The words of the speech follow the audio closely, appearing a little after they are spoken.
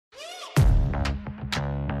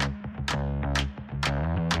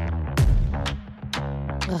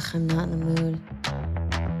Ugh, I'm not in the mood.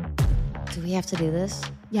 Do we have to do this?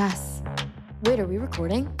 Yes. Wait, are we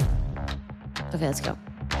recording? Okay, let's go.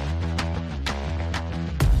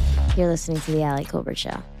 You're listening to the Ali Kolbert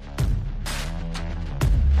Show.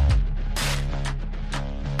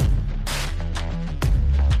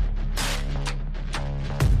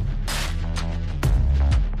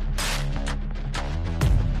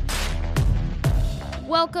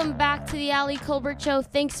 Welcome back to the Ali Kolbert Show.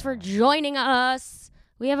 Thanks for joining us.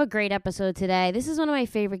 We have a great episode today. This is one of my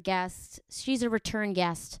favorite guests. She's a return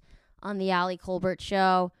guest on the Ali Kolbert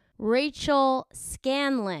Show. Rachel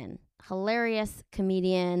Scanlon, hilarious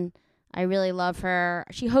comedian. I really love her.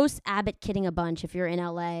 She hosts Abbott Kidding a Bunch if you're in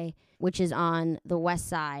LA, which is on the west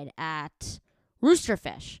side at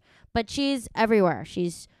Roosterfish. But she's everywhere.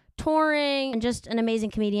 She's touring and just an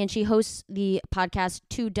amazing comedian. She hosts the podcast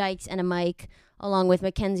Two Dykes and a Mic, along with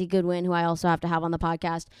Mackenzie Goodwin, who I also have to have on the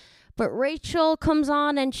podcast. But Rachel comes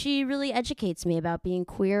on and she really educates me about being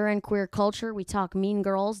queer and queer culture. We talk Mean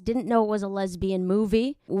Girls. Didn't know it was a lesbian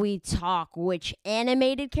movie. We talk which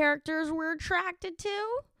animated characters we're attracted to.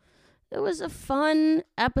 It was a fun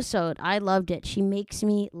episode. I loved it. She makes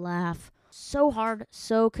me laugh so hard,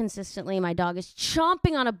 so consistently. My dog is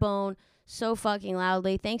chomping on a bone so fucking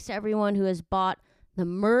loudly. Thanks to everyone who has bought the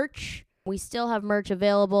merch. We still have merch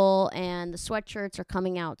available, and the sweatshirts are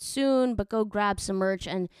coming out soon, but go grab some merch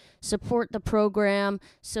and support the program.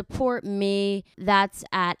 Support me. That's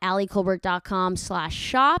at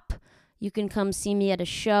alikolbert.com/shop. You can come see me at a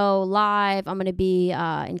show live. I'm going to be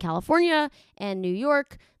in California and New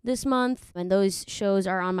York this month, and those shows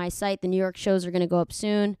are on my site. The New York shows are going to go up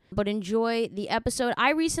soon, but enjoy the episode.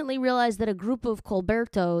 I recently realized that a group of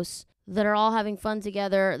Kolbertos that are all having fun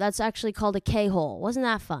together, that's actually called a K-hole. Wasn't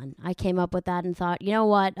that fun? I came up with that and thought, you know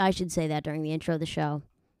what? I should say that during the intro of the show.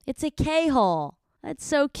 It's a K-hole. That's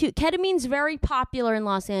so cute. Ketamine's very popular in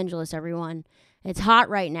Los Angeles, everyone. It's hot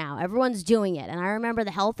right now. Everyone's doing it. And I remember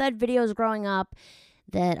the health ed videos growing up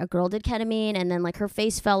that a girl did ketamine and then like her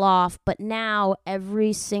face fell off. But now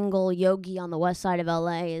every single yogi on the west side of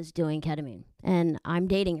LA is doing ketamine. And I'm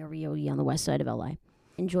dating a yogi on the west side of LA.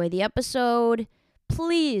 Enjoy the episode.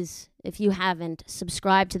 Please, if you haven't,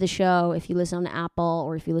 subscribe to the show. If you listen on Apple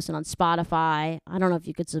or if you listen on Spotify, I don't know if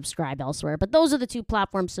you could subscribe elsewhere, but those are the two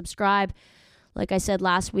platforms. Subscribe. Like I said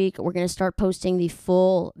last week, we're going to start posting the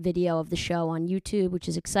full video of the show on YouTube, which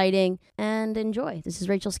is exciting. And enjoy. This is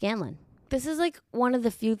Rachel Scanlon. This is like one of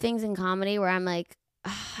the few things in comedy where I'm like,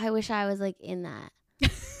 I wish I was like in that. Do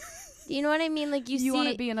you know what I mean? Like you want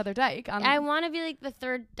to be another dyke. I want to be like the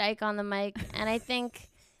third dyke on the mic. And I think...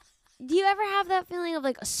 Do you ever have that feeling of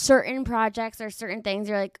like certain projects or certain things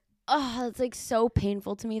you're like, oh, it's like so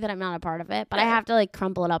painful to me that I'm not a part of it, but I have to like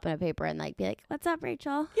crumple it up in a paper and like be like, what's up,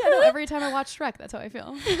 Rachel? Yeah, no, every time I watch Shrek, that's how I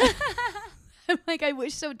feel. I'm like, I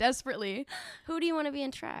wish so desperately. Who do you want to be in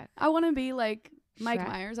Shrek? I want to be like Mike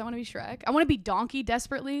Myers. I want to be Shrek. I want to be Donkey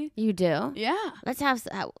desperately. You do? Yeah. Let's have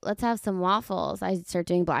some waffles. I start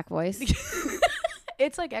doing black voice.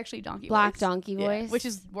 It's like actually donkey Black voice. donkey voice. Yeah, which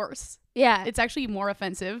is worse. Yeah. It's actually more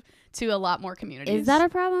offensive to a lot more communities. Is that a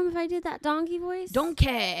problem if I did that donkey voice? Don't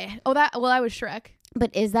care. Oh, I was Shrek.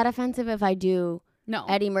 But is that offensive if I do No.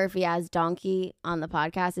 Eddie Murphy as donkey on the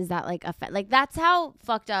podcast? Is that like like that's how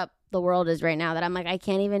fucked up the world is right now that I'm like, I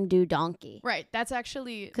can't even do donkey. Right. That's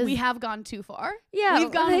actually, we have gone too far. Yeah.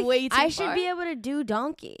 We've gone like, way too far. I should be able to do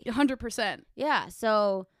donkey. 100%. Yeah.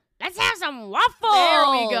 So let's have some waffles. There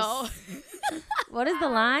we go. What is the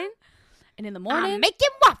line? And in the morning, I'm making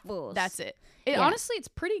waffles. That's it. Honestly, it's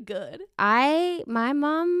pretty good. My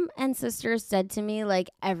mom and sister said to me like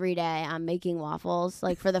every day I'm making waffles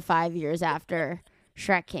like for the 5 years after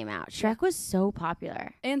Shrek came out. Shrek was so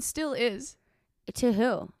popular. And still is. To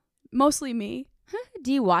who? Mostly me.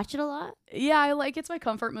 Do you watch it a lot? Yeah, it's my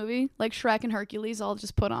comfort movie. Like Shrek and Hercules, I'll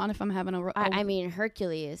just put on if I'm having I mean,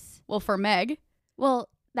 Hercules. Well, for Meg. Well,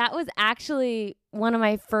 that was actually one of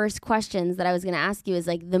my first questions that I was going to ask you is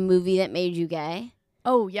like the movie that made you gay.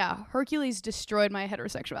 Oh, yeah. Hercules destroyed my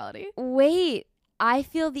heterosexuality. Wait, I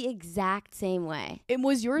feel the exact same way. It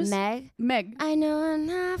was yours? Meg. I know I'm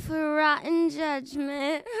not for rotten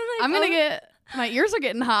judgment. I'm going to get, my ears are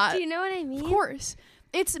getting hot. Do you know what I mean? Of course.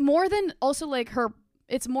 It's more than also like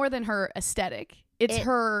it's more than her aesthetic. It's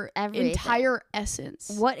her entire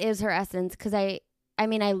essence. What is her essence? Because I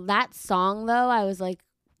mean, that song though, I was like,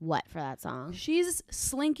 what for that song? She's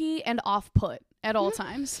slinky and off-put at all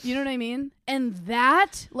times. You know what I mean? And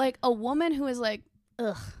that, like, a woman who is like,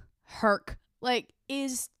 ugh, herc, like,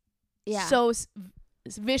 is so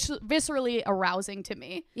viscerally arousing to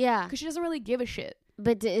me. Yeah. Because she doesn't really give a shit.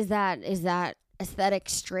 But is that aesthetic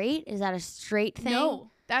straight? Is that a straight thing? No,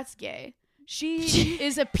 that's gay. She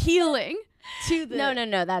is appealing to the...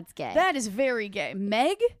 No, that's gay. That is very gay.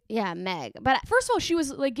 Meg? Yeah, Meg. But first of all, she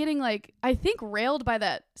was like getting like, I think, railed by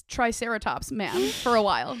that Triceratops man for a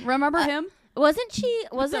while. Remember him?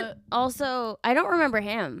 Also, I don't remember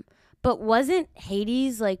him, but wasn't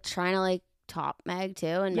Hades like trying to like top Meg too?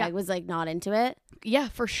 And Meg was like not into it. Yeah,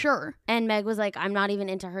 for sure. And Meg was like, I'm not even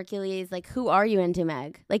into Hercules. Like, who are you into,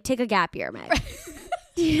 Meg? Like, take a gap year, Meg.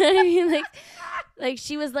 Do you know what I mean? Like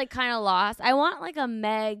she was like kind of lost. I want like a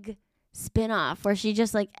Meg spin-off where she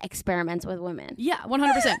just like experiments with women. Yeah,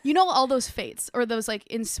 100%. You know all those fates or those like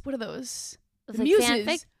what are those? The like muses.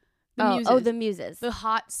 Fanfic? The muses. Oh, the muses. The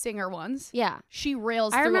hot singer ones. Yeah. She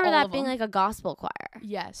rails I through remember all that of being them. like a gospel choir.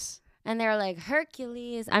 Yes. And they were like,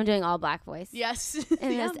 Hercules. I'm doing all black voice. Yes.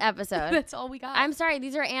 In this episode. That's all we got. I'm sorry.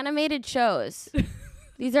 These are animated shows.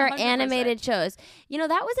 These are 100%. animated shows. You know,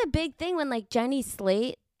 that was a big thing when like Jenny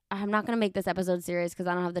Slate, I'm not going to make this episode serious because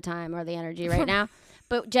I don't have the time or the energy right now.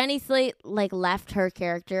 But Jenny Slate like left her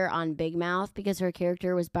character on Big Mouth because her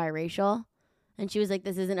character was biracial. And she was like,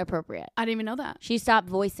 this isn't appropriate. I didn't even know that. She stopped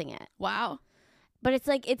voicing it. Wow. But it's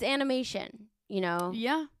like, it's animation, you know?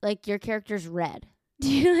 Yeah. Like your character's red. Do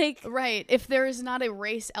you like? Right. If there is not a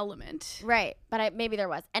race element. Right. But maybe there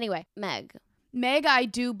was. Anyway, Meg, I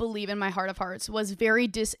do believe in my heart of hearts, was very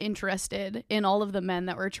disinterested in all of the men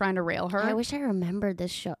that were trying to rail her. I wish I remembered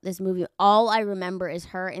this movie. All I remember is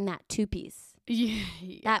her in that two-piece. Yeah.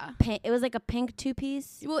 That it was like a pink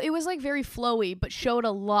two-piece. Well, it was like very flowy, but showed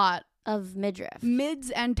a lot of midriff. Mids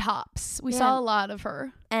and tops. We saw a lot of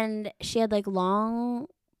her. And she had like long...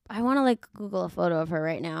 I want to like Google a photo of her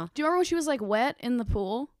right now. Do you remember when she was like wet in the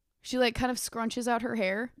pool? She like kind of scrunches out her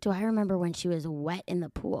hair. Do I remember when she was wet in the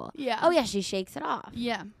pool? Yeah. Oh yeah, she shakes it off.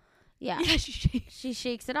 Yeah. Yeah. Yeah, she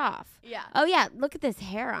shakes it off. Yeah. Oh yeah, look at this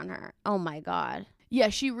hair on her. Oh my God. Yeah,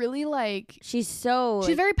 she really like... She's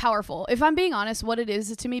very powerful. If I'm being honest, what it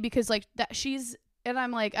is to me, because like that she's... And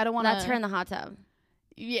I'm like, I don't want to... That's her in the hot tub.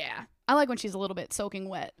 Yeah. I like when she's a little bit soaking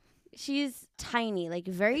wet. She's tiny, like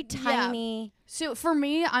very tiny. Yeah. So for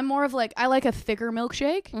me, I'm more of like, I like a thicker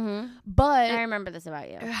milkshake, but... I remember this about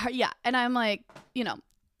you. Yeah. And I'm like, you know,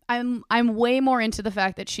 I'm way more into the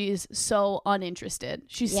fact that she's so uninterested.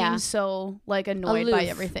 She seems so like annoyed by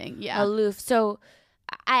everything. Yeah. Aloof. So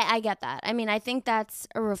I get that. I mean, I think that's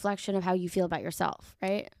a reflection of how you feel about yourself,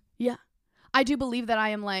 right? Yeah. I do believe that I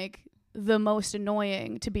am like the most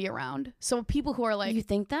annoying to be around. So people who are like... You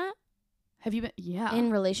think that? Have you been... Yeah.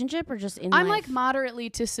 In relationship or just in I'm life? like moderately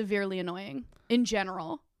to severely annoying in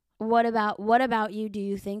general. What about you do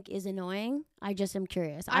you think is annoying? I just am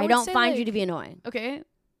curious. I don't find like, you to be annoying. Okay.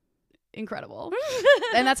 Incredible.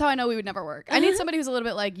 And that's how I know we would never work. I need somebody who's a little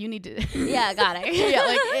bit like, you need to... Yeah, got it. Yeah,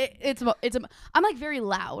 like I'm like very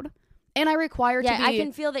loud. And I require to be... Yeah, I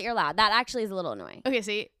can feel that you're loud. That actually is a little annoying. Okay,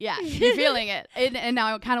 see? Yeah, you're feeling it. And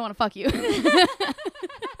now I kind of want to fuck you.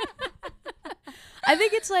 I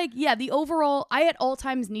think it's like, yeah, the overall... I at all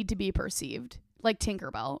times need to be perceived like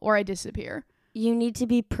Tinkerbell or I disappear. You need to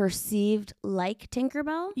be perceived like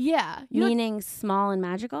Tinkerbell? Yeah. Meaning small and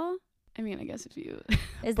magical? I mean, I guess if you...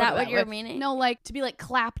 Is that what you're meaning? No, like to be like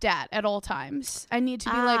clapped at all times. I need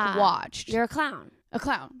to be like watched. You're a clown. A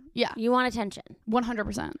clown. Yeah. You want attention.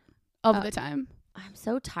 100% of the time. I'm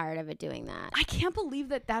so tired of it doing that. I can't believe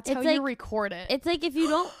that that's it's how like, you record it. It's like if you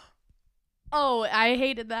don't... Oh, I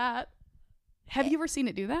hated that. Have you ever seen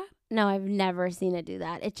it do that? No, I've never seen it do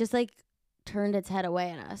that. It just like turned its head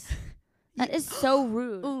away at us. That is so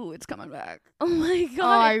rude. Ooh, it's coming back. Oh my God.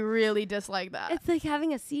 Oh, I really dislike that. It's like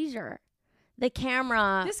having a seizure. The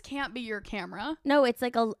camera. This can't be your camera. No, it's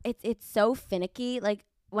like it's so finicky. Like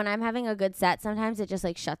when I'm having a good set, sometimes it just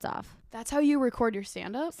like shuts off. That's how you record your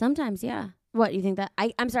stand-up? Sometimes, yeah. What, you think that?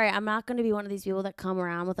 I'm sorry, I'm not going to be one of these people that come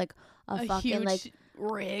around with like a fucking huge like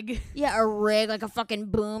rig. Yeah, a rig, like a fucking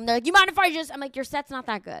boom. They're like, you mind if I just... I'm like, your set's not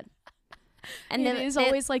that good. And it is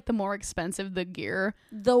always like the more expensive the gear,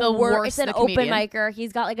 the worst. It's an open micer.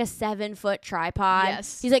 He's got like a 7-foot tripod.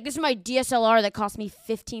 Yes. He's like, this is my DSLR that cost me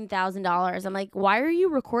 $15,000. I'm like, why are you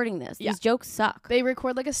recording this? Yeah. These jokes suck. They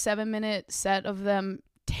record like a 7-minute set of them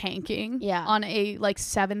tanking on a like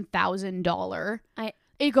 $7,000.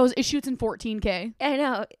 It shoots in 14K. I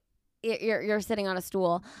know. You're sitting on a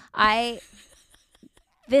stool.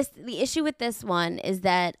 The issue with this one is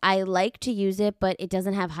that I like to use it, but it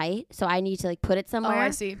doesn't have height, so I need to like put it somewhere. Oh,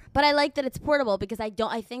 I see. But I like that it's portable because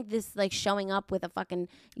I think this like showing up with a fucking,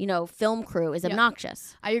 film crew is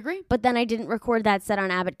obnoxious. I agree. But then I didn't record that set on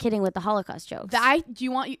Abbott Kidding with the Holocaust jokes.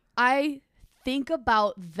 I think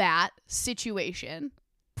about that situation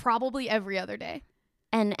probably every other day.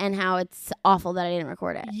 And how it's awful that I didn't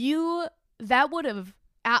record it. That would have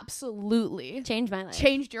absolutely changed my life.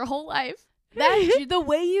 Changed your whole life. That the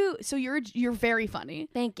way you, so you're very funny.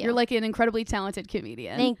 Thank you. You're like an incredibly talented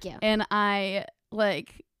comedian. Thank you. And I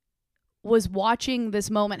like was watching this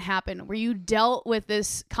moment happen where you dealt with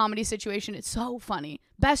this comedy situation. It's so funny.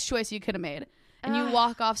 Best choice you could have made. And you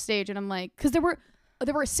walk off stage and I'm like, because there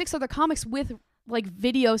were 6 other comics with like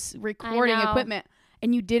video recording equipment.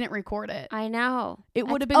 And you didn't record it. I know. It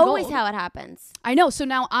would have been always gold. how it happens. I know. So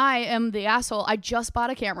now I am the asshole. I just bought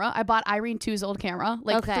a camera. I bought Irene 2's old camera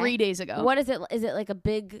like 3 days ago. What is it? Is it like a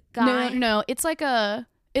big guy? No. It's like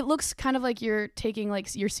it looks kind of like you're taking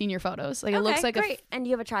like your senior photos. Like it looks like great. And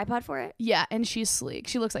you have a tripod for it? Yeah, and she's sleek.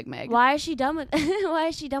 She looks like Meg. Why is she done with Why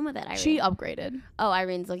is she done with it, Irene? She upgraded. Oh,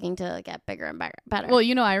 Irene's looking to get bigger and better. Well,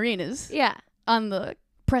 you know Irene is yeah on the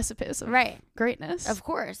precipice of greatness. Of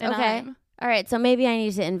course. And okay. All right, so maybe I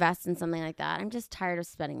need to invest in something like that. I'm just tired of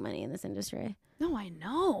spending money in this industry. No, I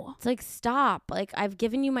know. It's like, stop. Like, I've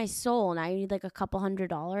given you my soul. Now you need like a couple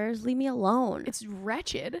 $100. Leave me alone. It's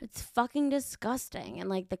wretched. It's fucking disgusting. And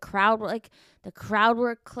like the crowd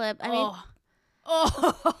work clip. I mean,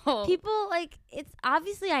 people like, it's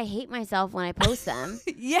obviously I hate myself when I post them.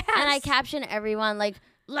 Yes. And I caption everyone like,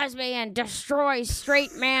 lesbian destroys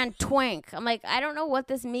straight man twink. I'm like, I don't know what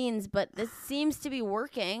this means, but this seems to be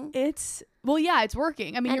working. It's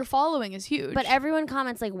working. I mean, your following is huge. But everyone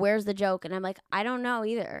comments like, where's the joke? And I'm like, I don't know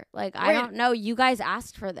either. Like, I don't know. You guys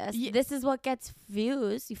asked for this. This is what gets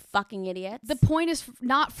views, you fucking idiots. The point is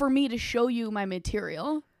not for me to show you my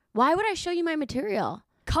material. Why would I show you my material?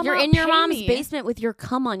 You're in your mom's basement with your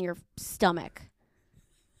cum on your stomach.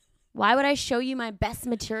 Why would I show you my best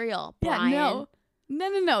material, Brian? Yeah,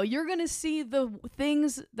 No. You're going to see the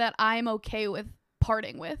things that I'm okay with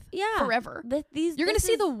parting with forever. You're going to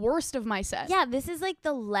see the worst of my set. Yeah, this is like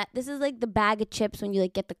the bag of chips when you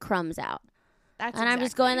like get the crumbs out. I'm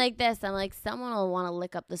just going like this. I'm like, someone will want to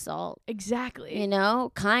lick up the salt. Exactly. You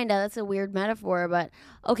know? Kinda. That's a weird metaphor, but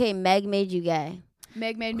okay, Meg made you gay.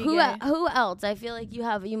 Meg made me gay. Who else? I feel like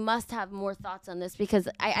you must have more thoughts on this because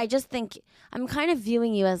I just think I'm kind of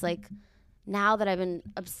viewing you as like, now that I've been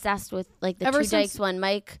obsessed with like the Two Dykes, One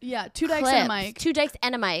Mic. Yeah, Two Dykes and a mic. Two Dykes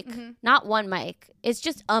and a mic. Mm-hmm. Not one mic. It's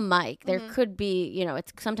just a mic. There could be,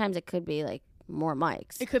 sometimes it could be like more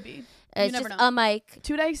mics. It could be. It's just a mic.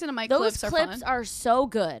 Two Dykes and a mic. Those clips are so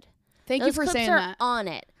good. Thank you for saying that. Those clips are on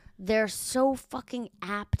it. They're so fucking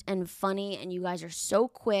apt and funny, and you guys are so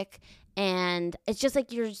quick. And it's just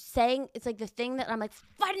like you're saying, it's like the thing that I'm like,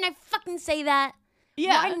 why didn't I fucking say that?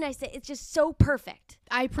 Yeah. Why didn't I say it? It's just so perfect.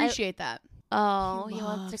 I appreciate that. Oh, he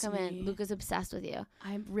wants to come in. Luca's obsessed with you.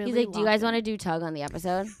 I'm really. He's like, do you guys want to do tug on the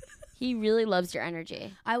episode? He really loves your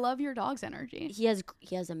energy. I love your dog's energy. He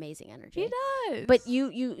has amazing energy. He does. But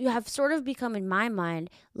you have sort of become, in my mind,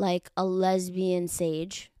 like a lesbian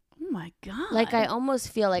sage. Oh my god. Like I almost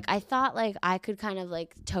feel like I thought like I could kind of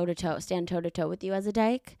like stand toe to toe with you as a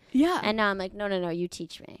dyke. Yeah. And now I'm like, no, you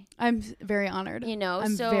teach me. I'm very honored. You know,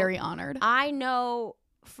 I'm very honored. I know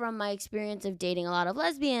from my experience of dating a lot of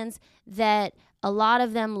lesbians that a lot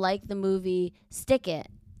of them like the movie Stick It.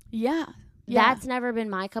 Yeah. That's never been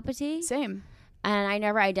my cup of tea. Same. And I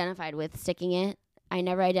never identified with sticking it. I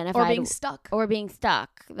never identified or being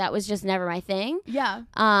stuck. That was just never my thing. Yeah.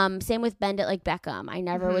 Same with Bend It Like Beckham. I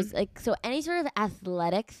never was like, so any sort of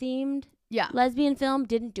athletic themed lesbian film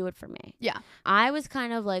didn't do it for me. Yeah. I was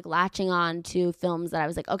kind of like latching on to films that I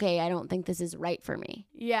was like, okay, I don't think this is right for me.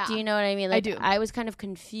 Yeah. Do you know what I mean? Like, I do. I was kind of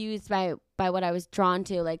confused by what I was drawn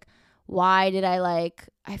to. Like, why did I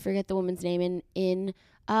forget the woman's name in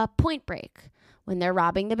Point Break when they're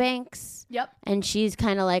robbing the banks. Yep. And she's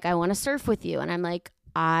kind of like, I want to surf with you. And I'm like,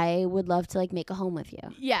 I would love to like make a home with you.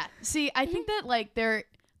 Yeah. See, I think that like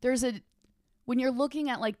there's when you're looking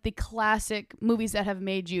at like the classic movies that have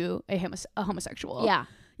made you a homosexual. Yeah.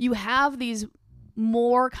 You have these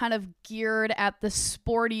more kind of geared at the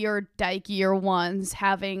sportier, dykier ones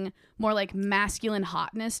having more like masculine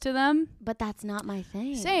hotness to them. But that's not my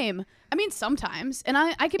thing. Same. I mean, sometimes. And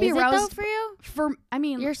I could be Is aroused. It though for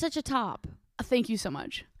you? You're such a top. Thank you so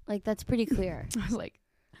much. Like, that's pretty clear. I was like,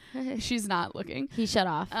 she's not looking. He shut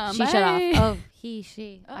off. She shut off. Oh,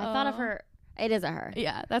 she. I thought of her. It is a her.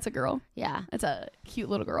 Yeah, that's a girl. Yeah. It's a cute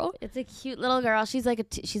little girl. It's a cute little girl. She's like a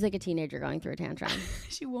teenager going through a tantrum.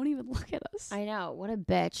 She won't even look at us. I know. What a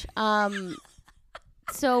bitch.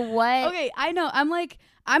 So what? Okay, I know.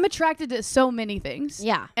 I'm attracted to so many things.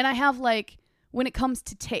 Yeah. And I have like, when it comes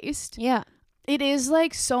to taste. Yeah. It is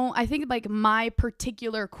like, so I think like my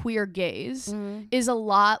particular queer gaze is a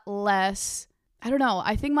lot less, I don't know.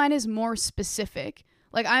 I think mine is more specific.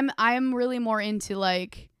 Like I'm really more into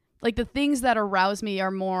like the things that arouse me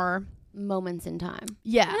are more moments in time.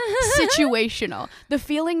 Yeah. Situational. The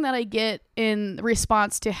feeling that I get in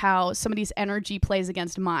response to how somebody's energy plays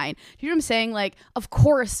against mine. Do you know what I'm saying? Like, of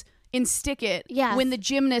course, in Stick It, yes. when the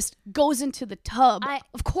gymnast goes into the tub,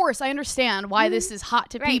 of course, I understand why this is hot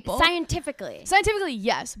to people. Scientifically,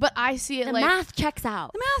 yes. But I see it the like... math checks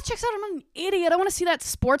out. The math checks out. I'm an idiot. I want to see that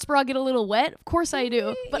sports bra get a little wet. Of course I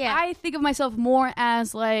do. But I think of myself more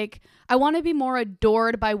as like, I want to be more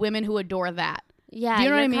adored by women who adore that. Yeah, do you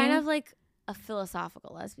know what I mean? Kind of like a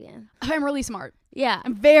philosophical lesbian. I'm really smart. Yeah,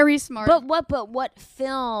 I'm very smart. But what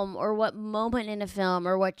film or what moment in a film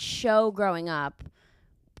or what show growing up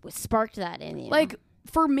sparked that in you? Like,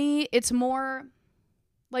 for me, it's more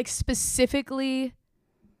like specifically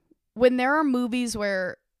when there are movies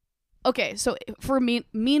where, okay, so for me,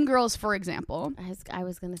 Mean Girls, for example. I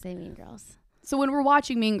was gonna say Mean Girls. So when we're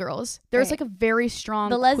watching Mean Girls, there's like a very strong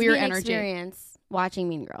the queer lesbian energy. Experience watching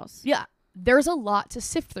Mean Girls. Yeah, there's a lot to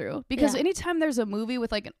sift through because anytime there's a movie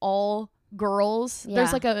with like an all girls,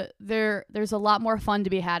 there's like there's a lot more fun to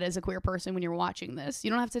be had as a queer person when you're watching this.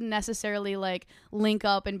 You don't have to necessarily like link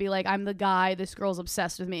up and be like, I'm the guy, this girl's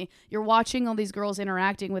obsessed with me. You're watching all these girls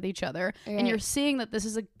interacting with each other, and you're seeing that this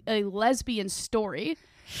is a lesbian story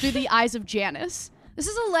through the eyes of Janice. This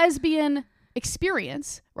is a lesbian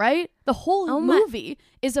experience, right? The whole movie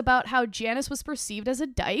is about how Janice was perceived as a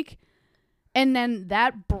dyke, and then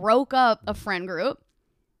that broke up a friend group.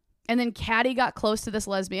 And then Caddy got close to this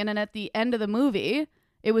lesbian, and at the end of the movie,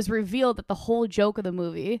 it was revealed that the whole joke of the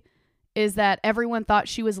movie is that everyone thought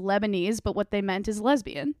she was Lebanese, but what they meant is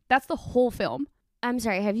lesbian. That's the whole film. I'm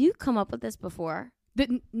sorry, have you come up with this before?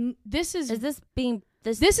 This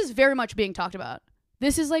is very much being talked about.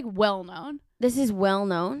 This is like well known. This is well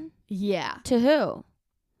known? Yeah. To who?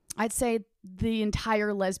 I'd say the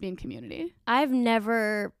entire lesbian community. I've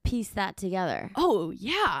never pieced that together. Oh,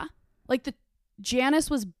 yeah. Like Janice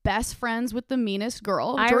was best friends with the meanest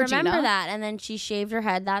girl, Georgina. I remember that. And then she shaved her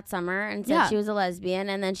head that summer and said she was a lesbian.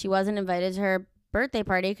 And then she wasn't invited to her birthday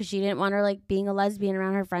party because she didn't want her like being a lesbian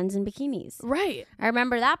around her friends in bikinis. Right. I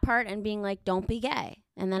remember that part and being like, don't be gay.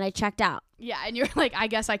 And then I checked out. Yeah. And you're like, I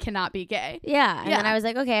guess I cannot be gay. Yeah. And then I was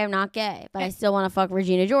like, okay, I'm not gay, but I still want to fuck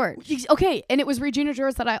Regina George. Okay. And it was Regina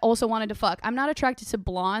George that I also wanted to fuck. I'm not attracted to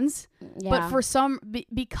blondes, but for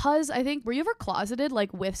because I think, were you ever closeted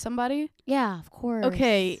like with somebody? Yeah, of course.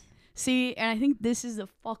 Okay. See, and I think this is the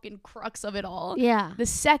fucking crux of it all. Yeah. The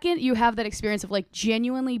second you have that experience of like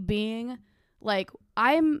genuinely being like,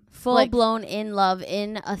 I'm full blown in love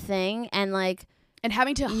in a thing and like, and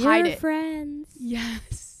having to hide it. Friends.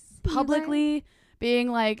 Yes. Publicly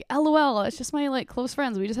being like, LOL, it's just my like close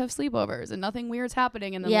friends. We just have sleepovers and nothing weird's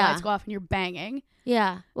happening, and then lights go off and you're banging.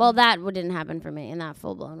 Yeah. Well, that didn't happen for me in that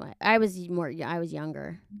full blown way. I was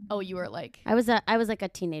younger. Oh, you were like I was like a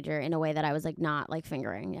teenager in a way that I was like not like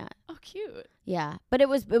fingering yet. Oh, cute. Yeah. But it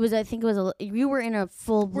was I think it was you were in a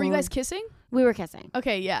full blown. Were you guys kissing? We were kissing.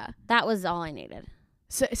 Okay, yeah. That was all I needed.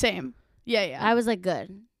 Same. Yeah. I was like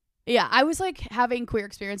good. Yeah, I was like having queer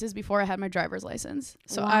experiences before I had my driver's license.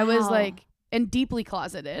 So I was like, and deeply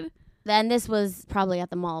closeted. Then this was probably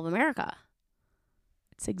at the Mall of America.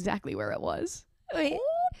 It's exactly where it was. Wait,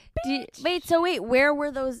 where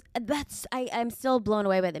were those? I'm still blown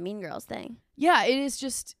away by the Mean Girls thing. Yeah, it is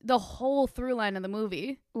just the whole through line of the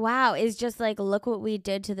movie. Wow, it's just like, look what we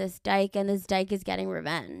did to this dyke, and this dyke is getting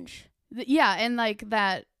revenge. Yeah, and like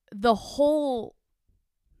that, the whole,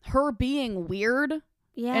 her being weird.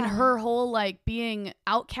 Yeah. And her whole like being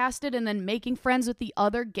outcasted and then making friends with the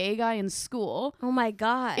other gay guy in school. Oh my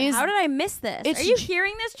God. How did I miss this? Are you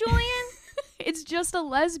hearing this, Julian? It's just a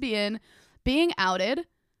lesbian being outed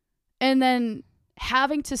and then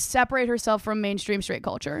having to separate herself from mainstream straight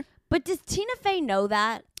culture. But does Tina Fey know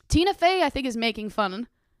that? Tina Fey, I think, is making fun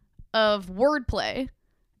of wordplay.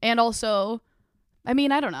 And also, I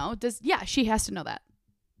mean, I don't know. She has to know that.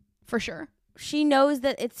 For sure. She knows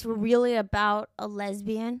that it's really about a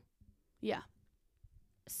lesbian. Yeah.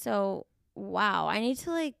 So, wow. I need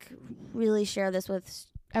to like really share this with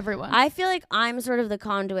everyone. I feel like I'm sort of the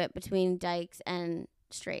conduit between dykes and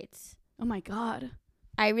straights. Oh my God.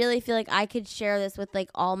 I really feel like I could share this with like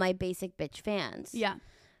all my basic bitch fans. Yeah.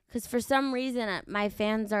 Because for some reason, my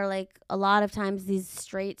fans are like a lot of times these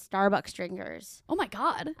straight Starbucks drinkers. Oh my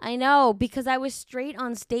God. I know, because I was straight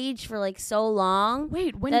on stage for like so long.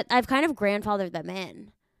 Wait, that I've kind of grandfathered them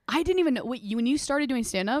in. I didn't even know. Wait, when you started doing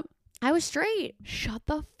stand-up? I was straight. Shut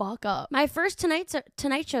the fuck up. My first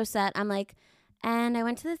Tonight Show set, I'm like, and I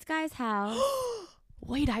went to this guy's house.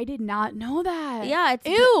 Wait, I did not know that. Yeah, it's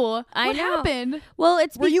ew. What I know. happened? Well,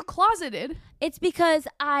 were you closeted? It's because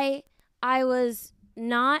I was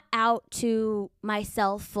not out to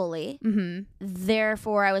myself fully. Mm-hmm.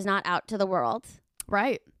 Therefore, I was not out to the world.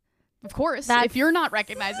 Right. Of course. If you're not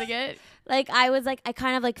recognizing it. Like, I was like, I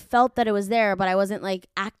kind of like felt that it was there, but I wasn't like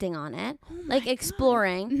acting on it. Like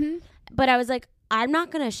exploring. Mm-hmm. But I was like, I'm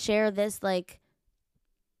not going to share this like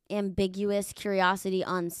ambiguous curiosity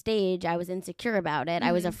on stage. I was insecure about it.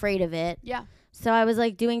 I was afraid of it. Yeah. So I was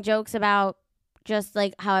like doing jokes about just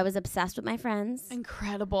like how I was obsessed with my friends.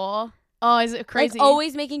 Incredible. Oh, is it crazy? Like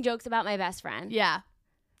always making jokes about my best friend. Yeah.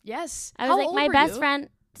 Yes. I was like, my best friend,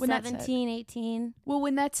 when 17, 18. Well,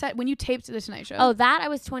 when you taped the Tonight Show. Oh, that I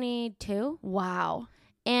was 22. Wow.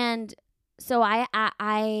 And so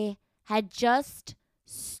I had just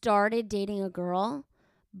started dating a girl,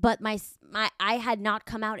 but I had not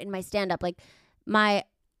come out in my stand-up. Like my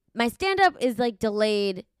stand-up is like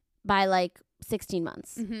delayed by like 16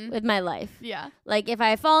 months with my life. Yeah. Like if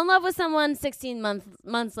I fall in love with someone, 16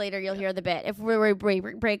 months later, you'll hear the bit. If we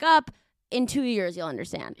break up, in 2 years, you'll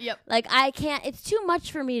understand. Yep. Like I can't, it's too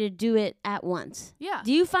much for me to do it at once. Yeah.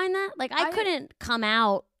 Do you find that? Like I couldn't come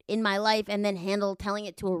out in my life and then handle telling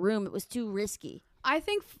it to a room. It was too risky. I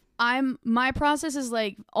think my process is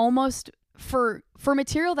like almost for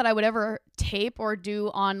material that I would ever tape or do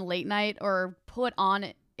on late night or put on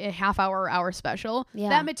a half hour special. Yeah.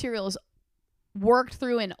 That material is worked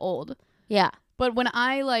through and old. Yeah. But when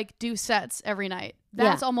I like do sets every night,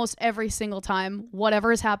 that's almost every single time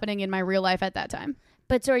whatever is happening in my real life at that time.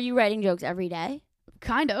 But so are you writing jokes every day?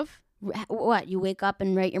 Kind of. What? You wake up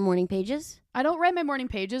and write your morning pages? I don't write my morning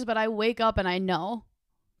pages, but I wake up and I know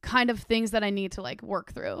kind of things that I need to like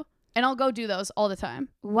work through. And I'll go do those all the time.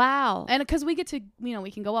 Wow. And because we get to,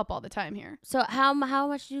 we can go up all the time here. So how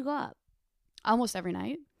much do you go up? Almost every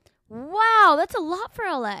night. Wow, that's a lot for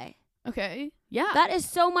LA. Okay. Yeah. That is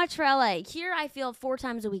so much for LA. Here I feel 4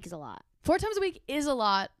 times a week is a lot. 4 times a week is a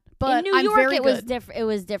lot, but in New York very it good. was different. It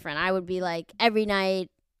was different. I would be like every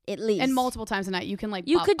night at least. And multiple times a night you can like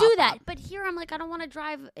you bop, could bop, do that. bop. But here I'm like I don't want to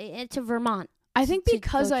drive to Vermont. I think to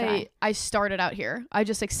because go try. I started out here, I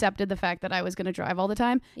just accepted the fact that I was going to drive all the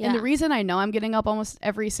time. Yeah. And the reason I know I'm getting up almost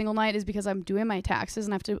every single night is because I'm doing my taxes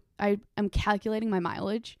and I'm calculating my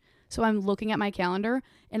mileage. So I'm looking at my calendar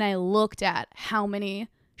and I looked at how many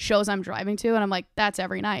shows I'm driving to and I'm like, that's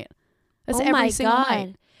every night. That's every single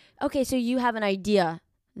night. Okay, so you have an idea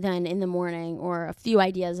then in the morning or a few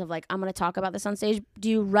ideas of like I'm going to talk about this on stage. Do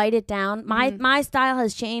you write it down? My style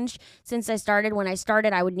has changed since I started. When I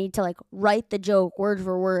started, I would need to like write the joke word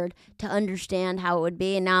for word to understand how it would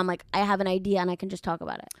be, and now I'm like I have an idea and I can just talk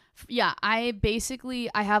about it. Yeah, I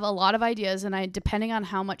have a lot of ideas, and depending on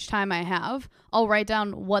how much time I have, I'll write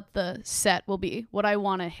down what the set will be, what I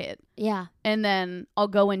want to hit. Yeah. And then I'll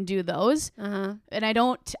go and do those. Uh-huh.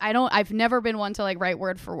 And I've never been one to like write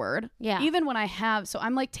word for word. Yeah. Even when so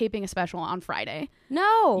I'm like taping a special on Friday.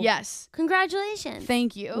 No. Yes. Congratulations.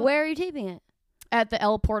 Thank you. Where are you taping it? At the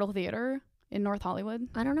El Portal Theater in North Hollywood.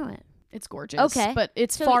 I don't know it. It's gorgeous. Okay. But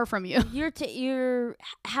it's far from you. You're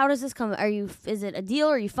how does this come? Is it a deal?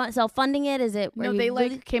 Are you self-funding it? Is it? No,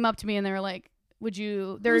 they came up to me and they were like, would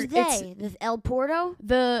you, who's they? This El Porto?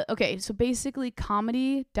 Okay. So basically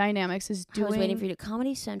Comedy Dynamics is doing. I was waiting for you to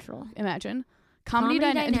Comedy Central. Imagine. Comedy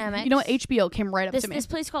Dynamics. You know what? HBO came right up to me. This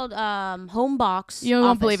place called Homebox. You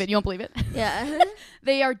won't believe it. You won't believe it. Yeah.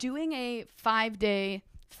 They are doing a 5-day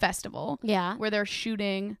festival. Yeah. Where they're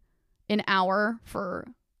shooting an hour for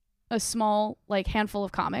a small like handful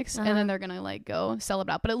of comics, and then they're gonna like go sell it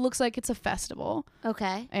out. But it looks like it's a festival.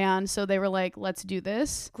 Okay. And so they were like, let's do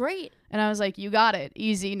this. Great. And I was like, you got it.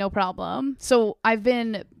 Easy, no problem. So I've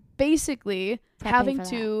been basically having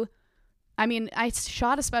to, I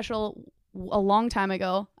shot a special a long time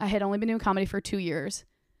ago. I had only been doing comedy for 2 years.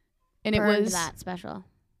 And Burned it was that special.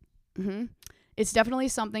 Mm-hmm. It's definitely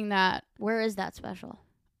something that. Where is that special?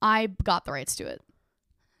 I got the rights to it.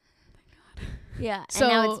 Yeah. So,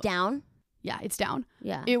 and now it's down? Yeah, it's down.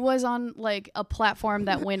 Yeah. It was on like a platform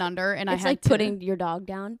that went under, and it's like putting your dog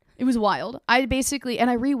down. It was wild. I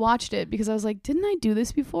rewatched it because I was like, didn't I do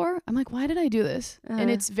this before? I'm like, why did I do this? And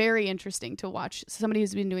it's very interesting to watch somebody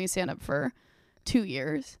who's been doing stand-up for 2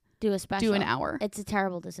 years do a special. Do an hour. It's a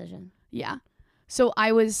terrible decision. Yeah. So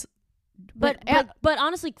I was. But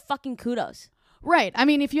honestly, fucking kudos. Right. I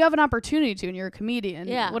mean, if you have an opportunity to and you're a comedian,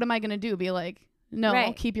 what am I going to do? Be like,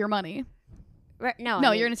 no, keep your money. Right. No,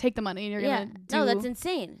 you're going to take the money and you're going to do... No, that's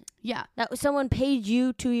insane. Yeah. That someone paid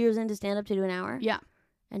you 2 years into stand-up to do an hour? Yeah.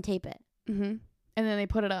 And tape it. Mm-hmm. And then they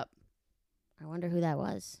put it up. I wonder who that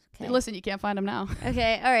was. Okay. Listen, you can't find them now.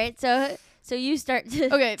 Okay. All right. So you start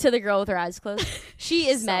to the girl with her eyes closed. She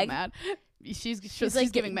is so Meg. Mad. She's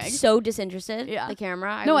like giving Meg. so disinterested. Yeah. The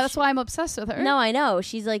camera. No, that's why I'm obsessed with her. No, I know.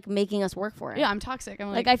 She's like making us work for it. Yeah, I'm toxic.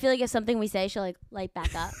 I'm like I feel like if something we say, she'll like light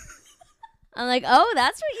back up. I'm like, oh,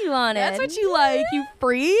 that's what you wanted. That's what you like, you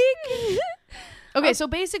freak. Okay, so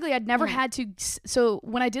basically I'd never had to. So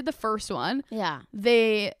when I did the first one,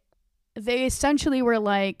 they essentially were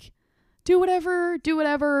like, do whatever,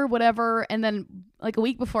 whatever. And then like a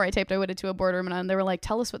week before I taped, I went into a boardroom and they were like,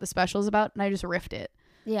 tell us what the special is about. And I just riffed it.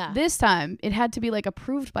 Yeah. This time it had to be like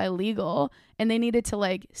approved by legal and they needed to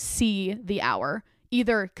like see the hour,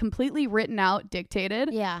 either completely written out,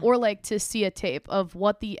 dictated, or like to see a tape of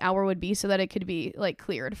what the hour would be so that it could be like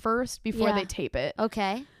cleared first before they tape it.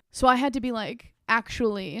 Okay. So I had to be like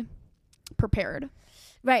actually prepared.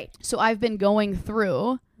 Right. So I've been going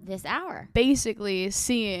through this hour, basically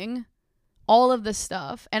seeing all of the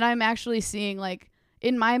stuff, and I'm actually seeing like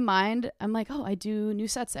in my mind, I'm like, oh, I do new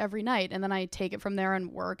sets every night, and then I take it from there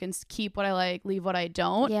and work and keep what I like, leave what I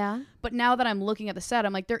don't. Yeah. But now that I'm looking at the set,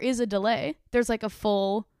 I'm like, there is a delay. There's like a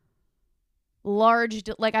full large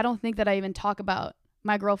like I don't think that I even talk about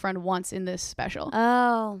my girlfriend once in this special.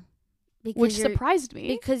 Oh. Which surprised me.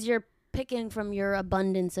 Because you're picking from your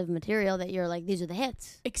abundance of material that you're like, these are the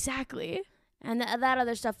hits. Exactly. And that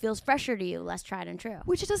other stuff feels fresher to you, less tried and true.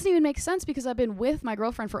 Which doesn't even make sense because I've been with my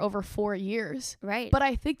girlfriend for over 4 years. Right. But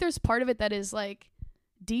I think there's part of it that is like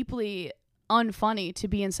deeply unfunny to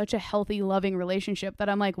be in such a healthy, loving relationship that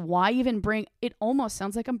I'm like, why even bring... It almost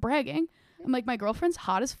sounds like I'm bragging. I'm like, my girlfriend's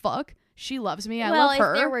hot as fuck. She loves me. I love her.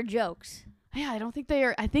 Well, if there were jokes. Yeah, I don't think they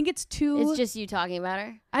are. I think it's too... It's just you talking about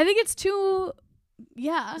her? I think it's too...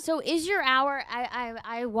 Yeah. So is your hour...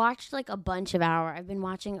 I watched like a bunch of hour. I've been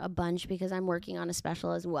watching a bunch because I'm working on a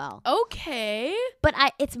special as well. Okay. But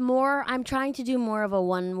it's more... I'm trying to do more of a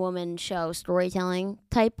one-woman show storytelling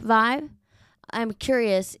type vibe. I'm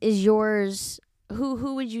curious, is yours...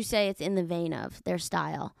 Who would you say it's in the vein of, their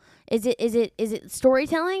style? Is it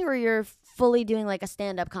storytelling, or you're fully doing like a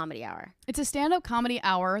stand-up comedy hour? It's a stand-up comedy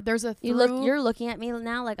hour. There's a You're looking at me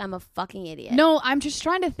now like I'm a fucking idiot. No, I'm just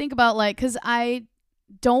trying to think about like, because I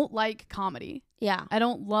don't like comedy. Yeah. I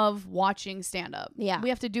don't love watching stand-up. Yeah. We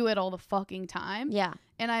have to do it all the fucking time. Yeah.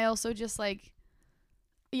 And I also just like,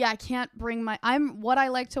 yeah, I can't bring what I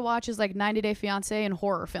like to watch is like 90 Day Fiancé and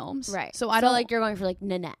horror films. Right. So I don't like you're going for like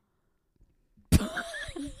Nanette.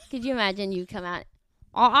 Could you imagine you come out,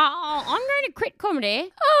 I'm going to crit comedy.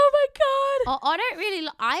 Oh my God. I don't really,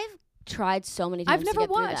 I've tried so many times I've never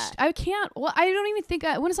watched. I can't. Well, I don't even think,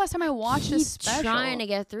 when was the last time I watched a special? Trying to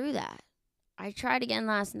get through that. I tried again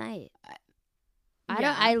last night.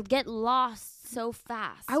 I get lost so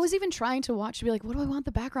fast. I was even trying to watch to be like, what do I want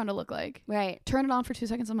the background to look like? Right. Turn it on for 2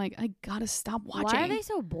 seconds. I'm like, I gotta stop watching. Why are they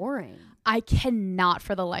so boring? I cannot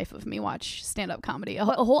for the life of me watch stand-up comedy. A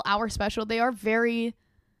whole hour special. They are very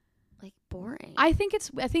like boring. I think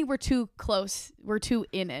we're too close. We're too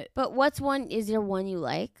in it. But is there one you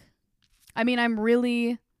like? I mean,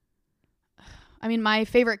 my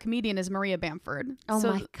favorite comedian is Maria Bamford. Oh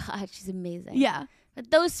my God, she's amazing. Yeah. But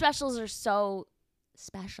those specials are so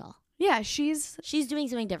special. Yeah, she's doing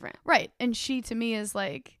something different. Right. And she to me is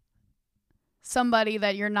like somebody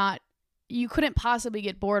that you couldn't possibly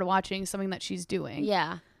get bored watching something that she's doing.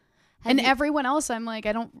 Yeah. Everyone else, I'm like,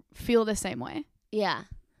 I don't feel the same way. Yeah.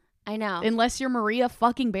 I know. Unless you're Maria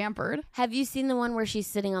fucking Bamford. Have you seen the one where she's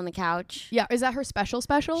sitting on the couch? Yeah. Is that her special?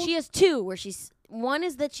 She has two where one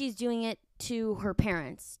is that she's doing it to her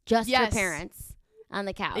parents. Just her parents on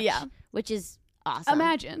the couch. Yeah. Which is awesome.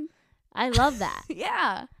 Imagine. I love that.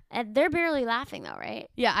 Yeah. And they're barely laughing though, right?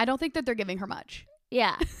 Yeah. I don't think that they're giving her much.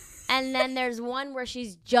 Yeah. And then there's one where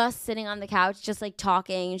she's just sitting on the couch, just like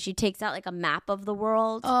talking, and she takes out like a map of the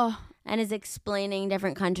world and is explaining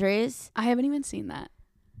different countries. I haven't even seen that.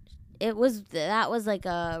 That was like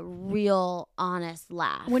a real honest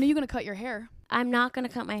laugh. When are you going to cut your hair? I'm not going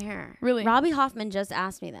to cut my hair. Really? Robbie Hoffman just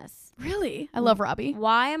asked me this. Really? I love Robbie.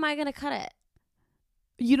 Why am I going to cut it?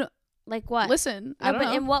 You don't... Like what? Listen, I don't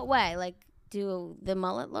know. In what way? Like do the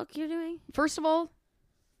mullet look you're doing? First of all,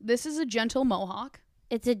 this is a gentle mohawk.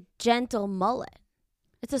 It's a gentle mullet.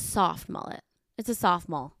 It's a soft mullet. It's a soft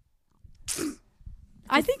mole.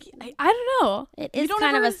 I think... I don't know. It is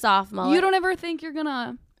kind of a soft mullet. You don't ever think you're going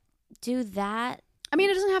to... do that? I mean,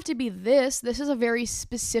 it doesn't have to be this. This is a very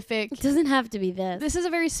specific... It doesn't have to be this. This is a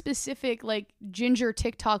very specific, like, ginger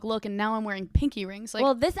TikTok look, and now I'm wearing pinky rings. Like,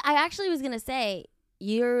 well, I actually was going to say,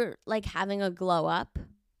 you're, like, having a glow up.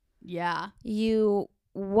 Yeah. You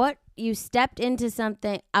stepped into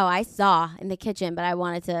something... Oh, I saw in the kitchen, but I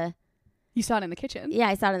wanted to... You saw it in the kitchen? Yeah,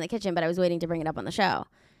 I saw it in the kitchen, but I was waiting to bring it up on the show.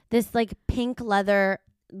 This, like, pink leather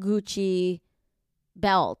Gucci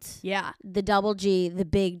belt. Yeah. The double G, the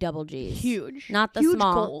big double G's. Huge. Not the Huge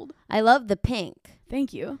small. gold. I love the pink.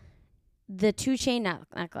 Thank you. The 2-chain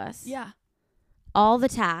necklace. Yeah. All the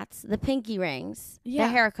tats, the pinky rings, the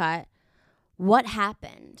haircut. What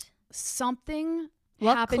happened? Something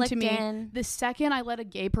What happened to me in? the second I let a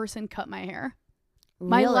gay person cut my hair. Really?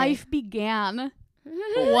 My life began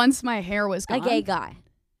once my hair was gone. A gay guy.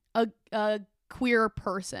 A queer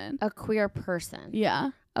person. A queer person.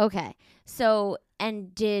 Yeah. Okay. So,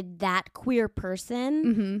 and did that queer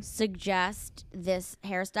person suggest this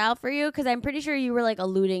hairstyle for you? Because I'm pretty sure you were like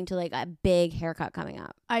alluding to like a big haircut coming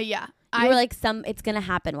up. Yeah. You were like, it's going to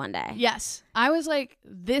happen one day. Yes. I was like,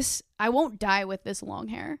 I won't die with this long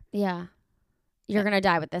hair. Yeah. You're going to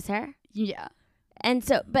die with this hair? Yeah. And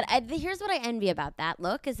so, but here's what I envy about that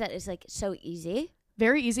look is that it's like so easy.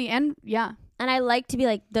 Very easy. And yeah. And I like to be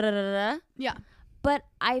like, da-da-da-da-da. Yeah. But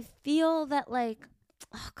I feel that like,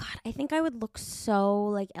 oh God, I think I would look so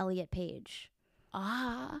like Elliot Page.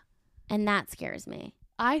 And that scares me.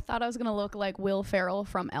 I thought I was going to look like Will Ferrell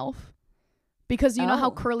from Elf. Because you know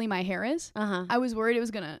how curly my hair is? I was worried it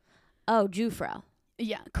was going to. Oh, Jufro.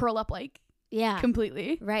 Yeah. Curl up like. Yeah.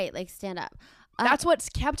 Completely. Right. Like stand up. That's what's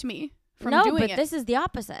kept me from doing it. No, but this is the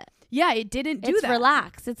opposite. Yeah, it didn't do that. It's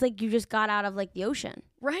relaxed. It's like you just got out of like the ocean.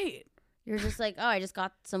 Right. You're just like, oh, I just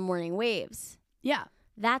got some morning waves. Yeah.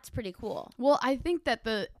 That's pretty cool. Well, I think that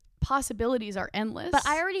the possibilities are endless. But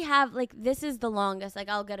I already have like, this is the longest. Like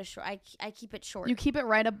I'll get a short. I keep it short. You keep it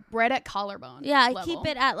right at collarbone. Yeah, I level. keep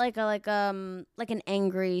it at like an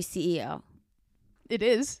angry CEO. It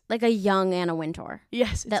is like a young Anna Wintour.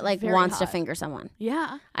 Yes, that like wants to finger someone.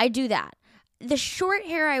 Yeah, I do that. The short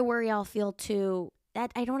hair, I worry I'll feel too.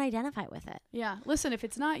 That I don't identify with it. Yeah, listen, if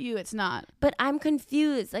it's not you, it's not. But I'm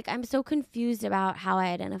confused. Like I'm so confused about how I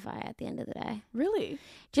identify at the end of the day. Really?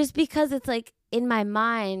 Just because it's like in my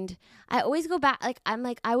mind, I always go back. Like I'm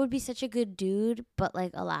like I would be such a good dude, but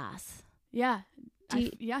like alas. Yeah.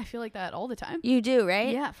 I feel like that all the time. You do,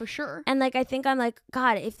 right? Yeah, for sure. And like I think I'm like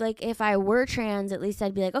God. If I were trans, at least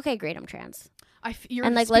I'd be like, okay, great, I'm trans. You're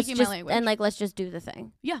and like speaking my language. And like let's just do the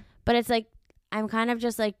thing. Yeah. But it's like I'm kind of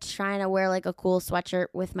just like trying to wear like a cool sweatshirt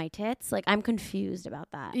with my tits. Like I'm confused about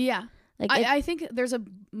that. Yeah. Like I think there's a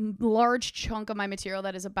large chunk of my material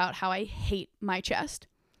that is about how I hate my chest.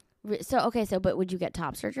 But would you get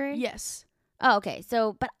top surgery? Yes. Oh, okay.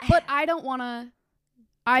 So, but I don't want to.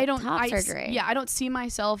 I don't. Top surgery. Yeah, I don't see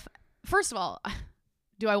myself. First of all,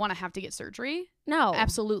 do I want to have to get surgery? No.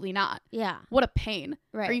 Absolutely not. Yeah. What a pain.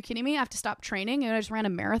 Right. Are you kidding me? I have to stop training and I just ran a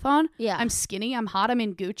marathon. Yeah. I'm skinny. I'm hot. I'm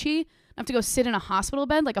in Gucci. I have to go sit in a hospital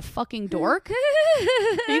bed like a fucking dork.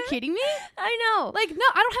 Are you kidding me? I know. Like, no,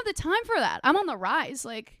 I don't have the time for that. I'm on the rise.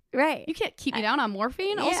 Like, right. You can't keep me down on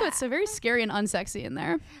morphine. Yeah. Also, it's so very scary and unsexy in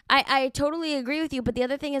there. I totally agree with you. But the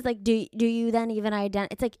other thing is like, do you then even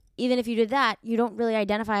identify? It's like, even if you did that, you don't really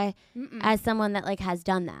identify as someone that like has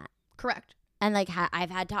done that. Correct. And like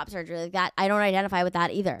I've had top surgery like that. I don't identify with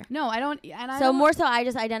that either. No, I don't. And more so I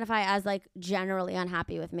just identify as like generally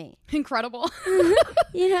unhappy with me. Incredible.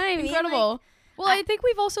 You know what I mean? Incredible. Like, well, I think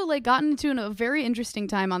we've also like gotten into a very interesting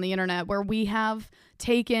time on the internet where we have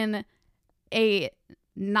taken a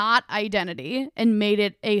not identity and made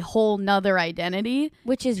it a whole nother identity.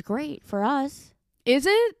 Which is great for us. Is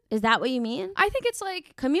it? Is that what you mean? I think it's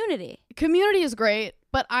like community. Community is great,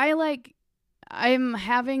 but I'm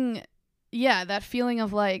having that feeling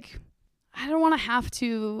of like I don't want to have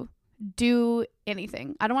to do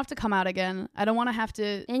anything. I don't have to come out again. I don't want to have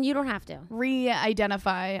to. And you don't have to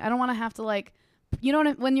re-identify. I don't want to have to like, you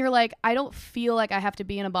know, when you're like, I don't feel like I have to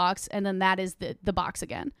be in a box, and then that is the box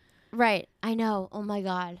again. Right. I know. Oh my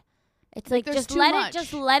God. It's like just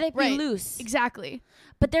let it be loose. Exactly.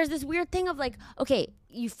 But there's this weird thing of like, okay,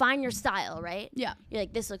 you find your style, right? Yeah. You're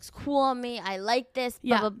like, this looks cool on me. I like this.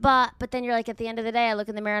 Blah, blah, blah. But then you're like, at the end of the day, I look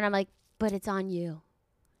in the mirror and I'm like, but it's on you.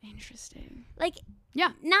 Interesting. Like,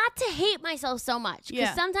 yeah. Not to hate myself so much.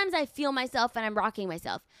 Because sometimes I feel myself and I'm rocking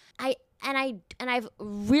myself. I've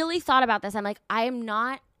really thought about this. I'm like, I'm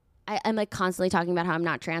like constantly talking about how I'm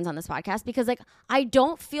not trans on this podcast because like I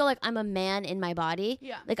don't feel like I'm a man in my body.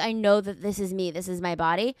 Yeah. Like I know that this is me. This is my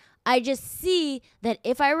body. I just see that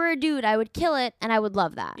if I were a dude, I would kill it and I would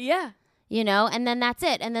love that. Yeah. You know? And then that's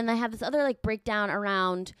it. And then I have this other like breakdown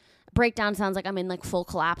sounds like I'm in like full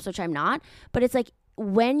collapse, which I'm not. But it's like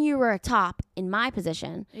when you were a top in my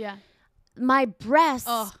position. Yeah. My breasts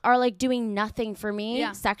are like doing nothing for me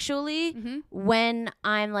sexually when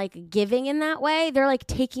I'm like giving in that way. They're like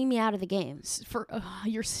taking me out of the game.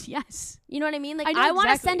 Yes. You know what I mean? Like I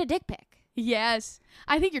want to send a dick pic. Yes.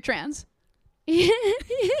 I think you're trans.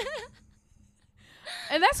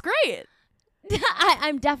 And that's great.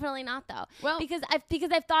 I'm definitely not though. Well, because I've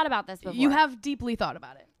thought about this before. You have deeply thought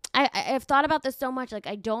about it. I've thought about this so much. Like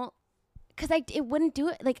I don't, because it wouldn't do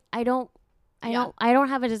it. Like I don't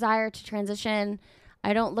have a desire to transition.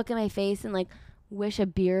 I don't look at my face and like wish a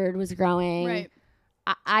beard was growing. Right.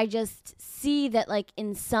 I just see that like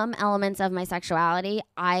in some elements of my sexuality,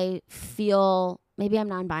 I feel maybe I'm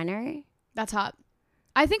non-binary. That's hot.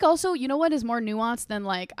 I think also, you know what is more nuanced than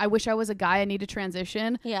like, I wish I was a guy, I need to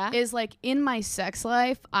transition? Yeah. Is like in my sex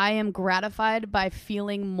life, I am gratified by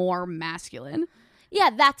feeling more masculine. Yeah,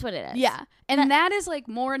 that's what it is. Yeah. And that is like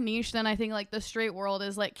more niche than I think like the straight world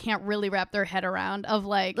is like can't really wrap their head around of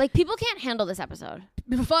like people can't handle this episode.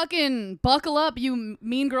 Fucking buckle up, you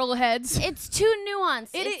mean girl heads. It's too nuanced.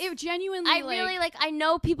 It genuinely I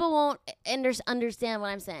know people won't understand what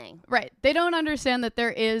I'm saying. Right. They don't understand that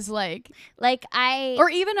there is or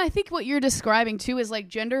even I think what you're describing too is like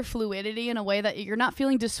gender fluidity in a way that you're not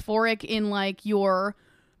feeling dysphoric in like your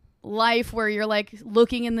life where you're like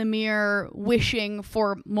looking in the mirror wishing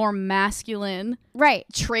for more masculine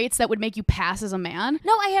traits that would make you pass as a man.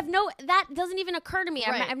 No, that doesn't even occur to me.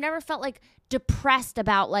 Right. I've never felt like depressed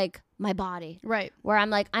about like my body. Right. Where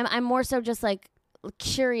I'm like I'm more so just like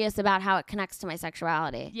curious about how it connects to my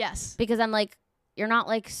sexuality. Yes. Because I'm like you're not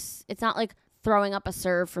like it's not like throwing up a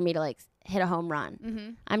serve for me to like hit a home run. Mm-hmm.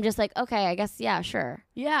 I'm just like, okay, I guess yeah, sure.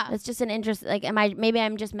 Yeah. It's just an interest like maybe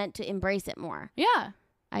I'm just meant to embrace it more. Yeah.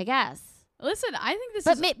 I guess. Listen, I think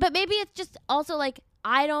this but maybe it's just also like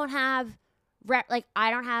I don't have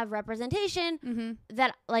representation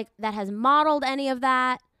that has modeled any of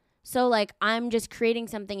that. So like I'm just creating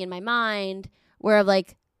something in my mind where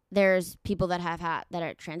like there's people that that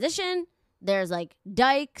are transition. There's like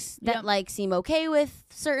dykes that like seem okay with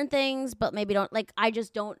certain things, but maybe don't like. I'm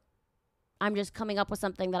just coming up with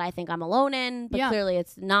something that I think I'm alone in, but clearly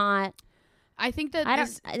it's not. I think that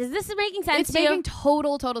is this making sense it's to you? Making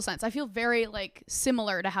total sense. I feel very like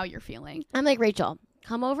similar to how you're feeling. I'm like, Rachel,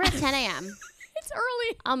 come over at 10 a.m. It's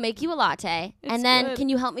early. I'll make you a latte. And then can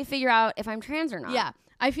you help me figure out if I'm trans or not? Yeah.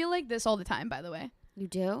 I feel like this all the time, by the way. You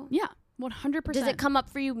do? Yeah. 100%. Does it come up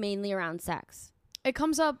for you mainly around sex? It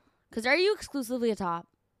comes up. Because are you exclusively a top?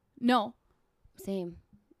 No. Same.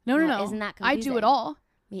 No. Isn't that confusing? I do it all.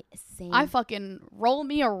 Same. I fucking roll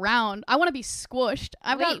me around. I want to be squished.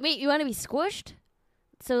 Wait, you want to be squished?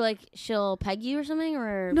 So, like, she'll peg you or something?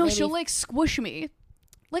 Or no, she'll, like, squish me.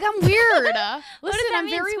 Like, I'm weird. Listen, I'm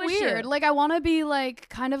very weird. Like, I want to be, like,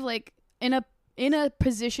 kind of, like, in a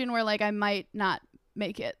position where, like, I might not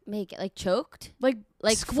make it. Make it, like, choked? Like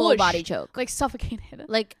full body choke. Like, suffocated.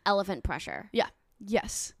 Like, elephant pressure. Yeah.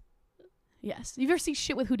 Yes. You ever see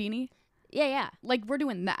Shit with Houdini? Yeah. Like, we're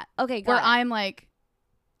doing that. Okay, where I'm, like,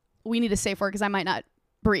 we need a safe word because I might not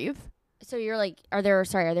breathe. So you're like, are there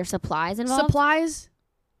supplies involved? Supplies?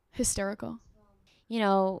 Hysterical. You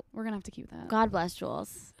know, we're going to have to keep that. God bless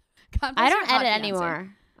Jules. God bless I don't edit anymore.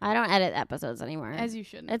 I don't edit episodes anymore. As you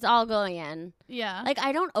shouldn't. It's all going in. Yeah. Like,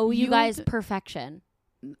 I don't owe you guys perfection.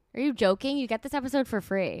 Are you joking? You get this episode for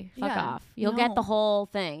free. Fuck off. You'll get the whole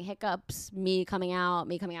thing. Hiccups, me coming out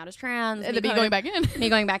as trans. And then me going back in. Me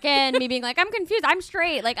going back in. Me being like, I'm confused. I'm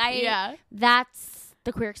straight. Like, that's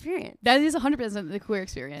the queer experience. That is 100% the queer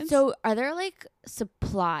experience. So are there like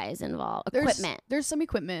supplies involved? Equipment? There's some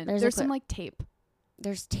equipment. There's some like tape.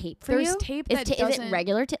 There's tape for you? There's tape is it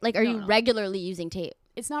regular tape? Like, are you regularly using tape?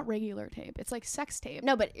 It's not regular tape. It's like sex tape.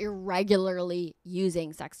 No, but you're regularly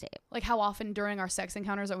using sex tape. Like, how often during our sex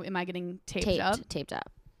encounters am I getting taped up? Taped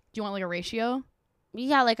up. Do you want like a ratio?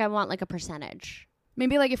 Yeah, like I want like a percentage.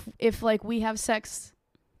 Maybe like if like we have sex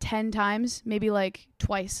 10 times, maybe like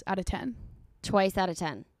twice out of 10. Twice out of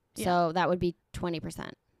 10. Yeah. So that would be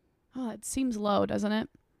 20%. Oh, it seems low, doesn't it?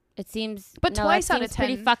 It seems. But twice out of 10.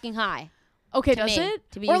 Pretty fucking high. Okay, does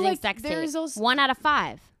it? To be using sex tape. Those 1 out of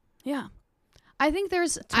 5. Yeah. I think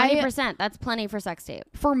there's 20%. That's plenty for sex tape.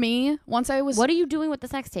 For me, once I was. What are you doing with the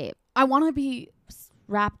sex tape? I want to be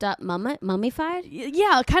wrapped up, mummified.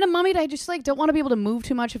 Yeah, kind of mummied. I just like don't want to be able to move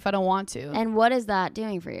too much if I don't want to. And what is that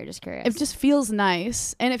doing for you? Just curious. It just feels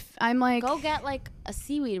nice. And if I'm like, go get like a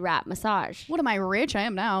seaweed wrap massage. What am I rich? I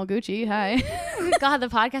am now. Gucci. Hi. God, the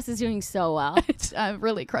podcast is doing so well. I'm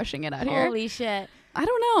really crushing it out here. Holy shit. I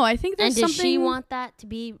don't know. I think there's something. And does she want that to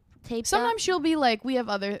be taped Sometimes up? She'll be like, we have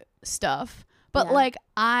other stuff. But like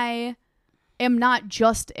I am not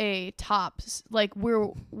just a top. Like we're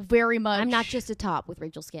very much. I'm not just a top with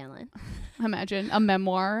Rachel Scanlon. Imagine a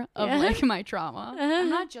memoir of like my trauma. I'm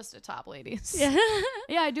not just a top, ladies.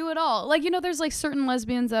 Yeah, I do it all. Like, you know, there's like certain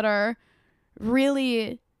lesbians that are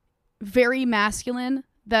really very masculine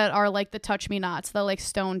that are like the touch me nots, the like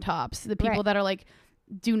stone tops, the people that are like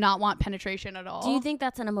do not want penetration at all. Do you think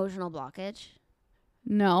that's an emotional blockage?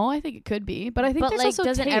 No, I think it could be. But I think there's also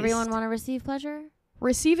doesn't taste. everyone want to receive pleasure?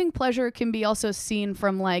 Receiving pleasure can be also seen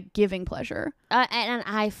from like giving pleasure. And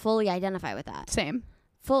I fully identify with that. Same.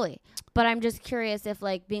 Fully. But I'm just curious if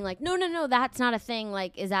like being like, no, that's not a thing.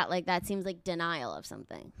 Like, is that like, that seems like denial of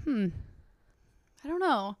something. I don't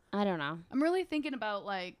know. I'm really thinking about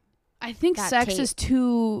like, I think that sex tape. is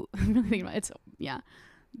too, I'm really thinking about it's, yeah.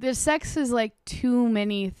 The sex is like too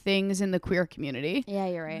many things in the queer community. Yeah,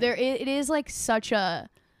 you're right. It is like such a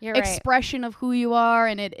You're expression of who you are,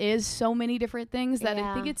 and it is so many different things that I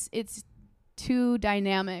Yeah. think it's too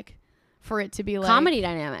dynamic for it to be like comedy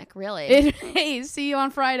dynamic, really. Hey, see you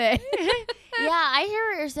on Friday. Yeah, I hear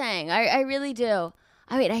what you're saying. I really do.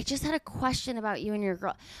 I mean, I just had a question about you and your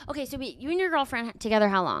girl. Okay, so you and your girlfriend together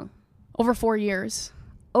how long? Over 4 years.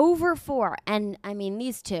 Over 4. And I mean,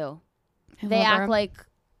 these two, they love act her. like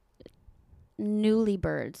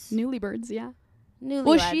newlybirds. Newlybirds, yeah.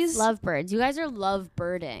 Newlyweds, she's lovebirds. You guys are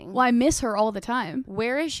lovbirding. Well, I miss her all the time.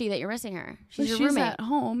 Where is she that you're missing her? She's your She's roommate. at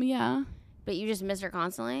home, yeah. But you just miss her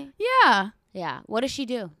constantly? Yeah. Yeah. What does she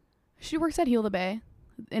do? She works at Heal the Bay,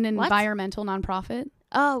 an What? environmental nonprofit.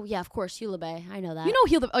 Oh, yeah, of course. Hula Bay. I know that. You know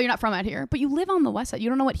Heal the Oh, you're not from out here, but you live on the west side. You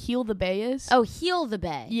don't know what Heal the Bay is? Oh, Heal the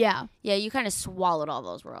Bay. Yeah. Yeah, you kind of swallowed all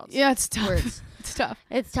those words. Yeah, it's tough. Words. It's tough.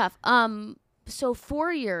 It's tough. So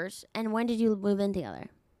 4 years, and when did you move in together?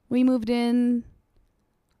 We moved in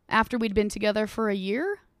after we'd been together for a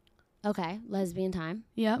year. Okay, lesbian time.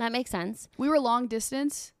 Yeah. That makes sense. We were long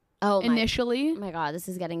distance Oh initially. my God, this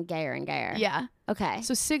is getting gayer and gayer. Yeah. Okay.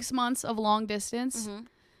 So 6 months of long distance. Mhm.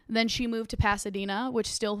 Then she moved to Pasadena, which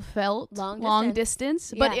still felt Long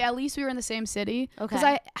distance. But Yeah. at least we were in the same city. Okay. Because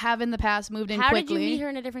I have in the past moved in How quickly. did you meet her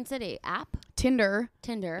in a different city? App? Tinder.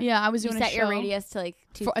 Yeah, I was you doing a set show. your radius to like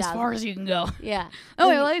 2,000. As far as you can go. Yeah. Oh,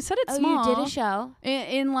 well, I said it's small. you did a show.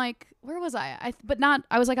 In like, where was I?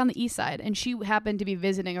 I was like on the east side, and she happened to be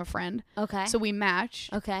visiting a friend. Okay. So we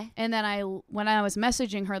matched. Okay. And then when I was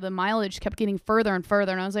messaging her, the mileage kept getting further and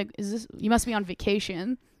further, and I was like, you must be on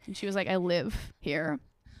vacation. And she was like, I live here.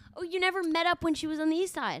 Oh, you never met up when she was on the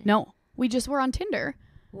east side? No, we just were on Tinder.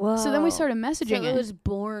 Whoa. So then we started messaging. So it was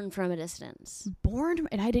born from a distance.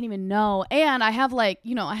 And I didn't even know. And I have I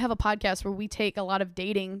have a podcast where we take a lot of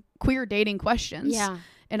queer dating questions. Yeah.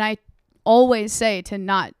 And I always say to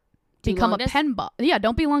not become a long pen pal. Yeah,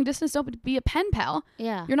 don't be long distance. Don't be a pen pal.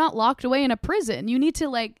 Yeah. You're not locked away in a prison. You need to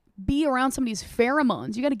like be around somebody's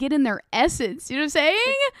pheromones. You got to get in their essence. You know what I'm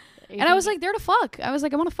saying? And I was like, there to fuck. I was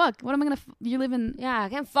like, I want to fuck. What am I going to... You live in... Yeah, I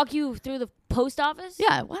can't fuck you through the post office?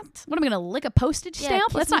 Yeah, what? What am I going to lick a postage stamp?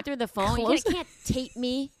 Kiss That's me not through the phone. You close. can't tape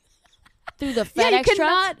me through the FedEx Yeah, you truck.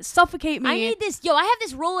 cannot suffocate me. I need this. Yo, I have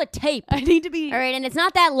this roll of tape. I need to be... All right, and it's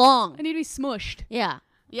not that long. I need to be smushed. Yeah.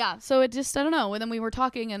 Yeah, so it just... I don't know. And then we were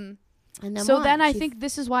talking and And then so what? then I think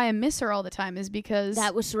this is why I miss her all the time is because...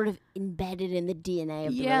 that was sort of embedded in the DNA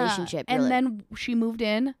of the relationship. And really. then she moved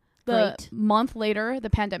in. The Great. month later,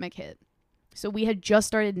 the pandemic hit. So we had just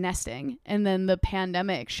started nesting, and then the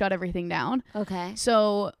pandemic shut everything down. Okay.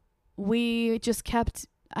 So we just kept,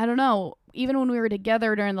 I don't know, even when we were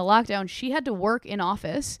together during the lockdown, she had to work in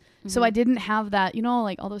office. So I didn't have that,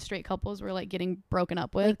 like all those straight couples were like getting broken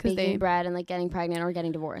up with. Like Because baking bread and like getting pregnant or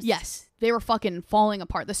getting divorced. Yes. They were fucking falling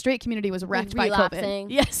apart. The straight community was wrecked by relapsing.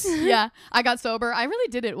 COVID. Yes. Yeah. I got sober. I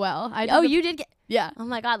really did it well. You did get... Yeah. Oh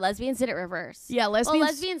my God, lesbians did it reverse. Yeah, lesbians. Well,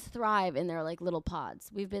 lesbians thrive in their like little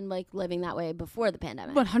pods. We've been like living that way before the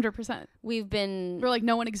pandemic. 100%. We're We're like,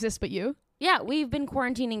 no one exists but you. Yeah, we've been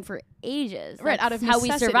quarantining for ages. Right, That's out of how we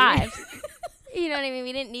necessity. survived. You know what I mean?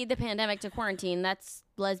 We didn't need the pandemic to quarantine. That's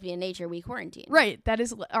lesbian nature. We quarantine. Right.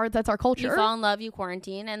 That's our culture. You fall in love, you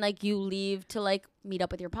quarantine, and like you leave to like meet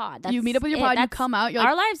up with your pod. You meet up with your pod, you come out. You're like,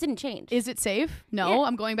 our lives didn't change. is it safe? No, Yeah.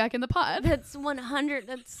 I'm going back in the pod. That's 100.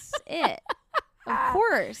 That's it. Of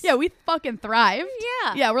course. Yeah, we fucking thrived.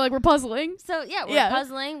 Yeah. Yeah, we're puzzling. So yeah, we're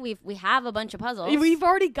puzzling. We have a bunch of puzzles. We've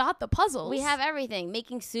already got the puzzles. We have everything.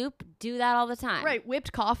 Making soup, do that all the time. Right,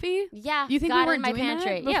 whipped coffee. Yeah. You think got we were in my doing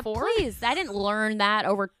pantry? that before? Yeah, please. I didn't learn that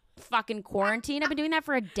over fucking quarantine. I've been doing that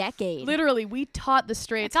for a decade. Literally, we taught the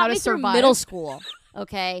straights It how got to me through survive. middle school.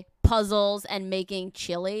 Okay, puzzles and making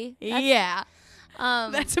chili. Yeah,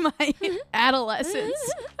 that's my adolescence.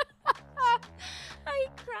 I'm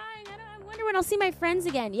crying. I wonder when I'll see my friends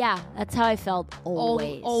again. Yeah, that's how I felt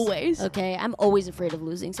always. Always. Okay, I'm always afraid of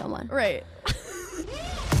losing someone. Right.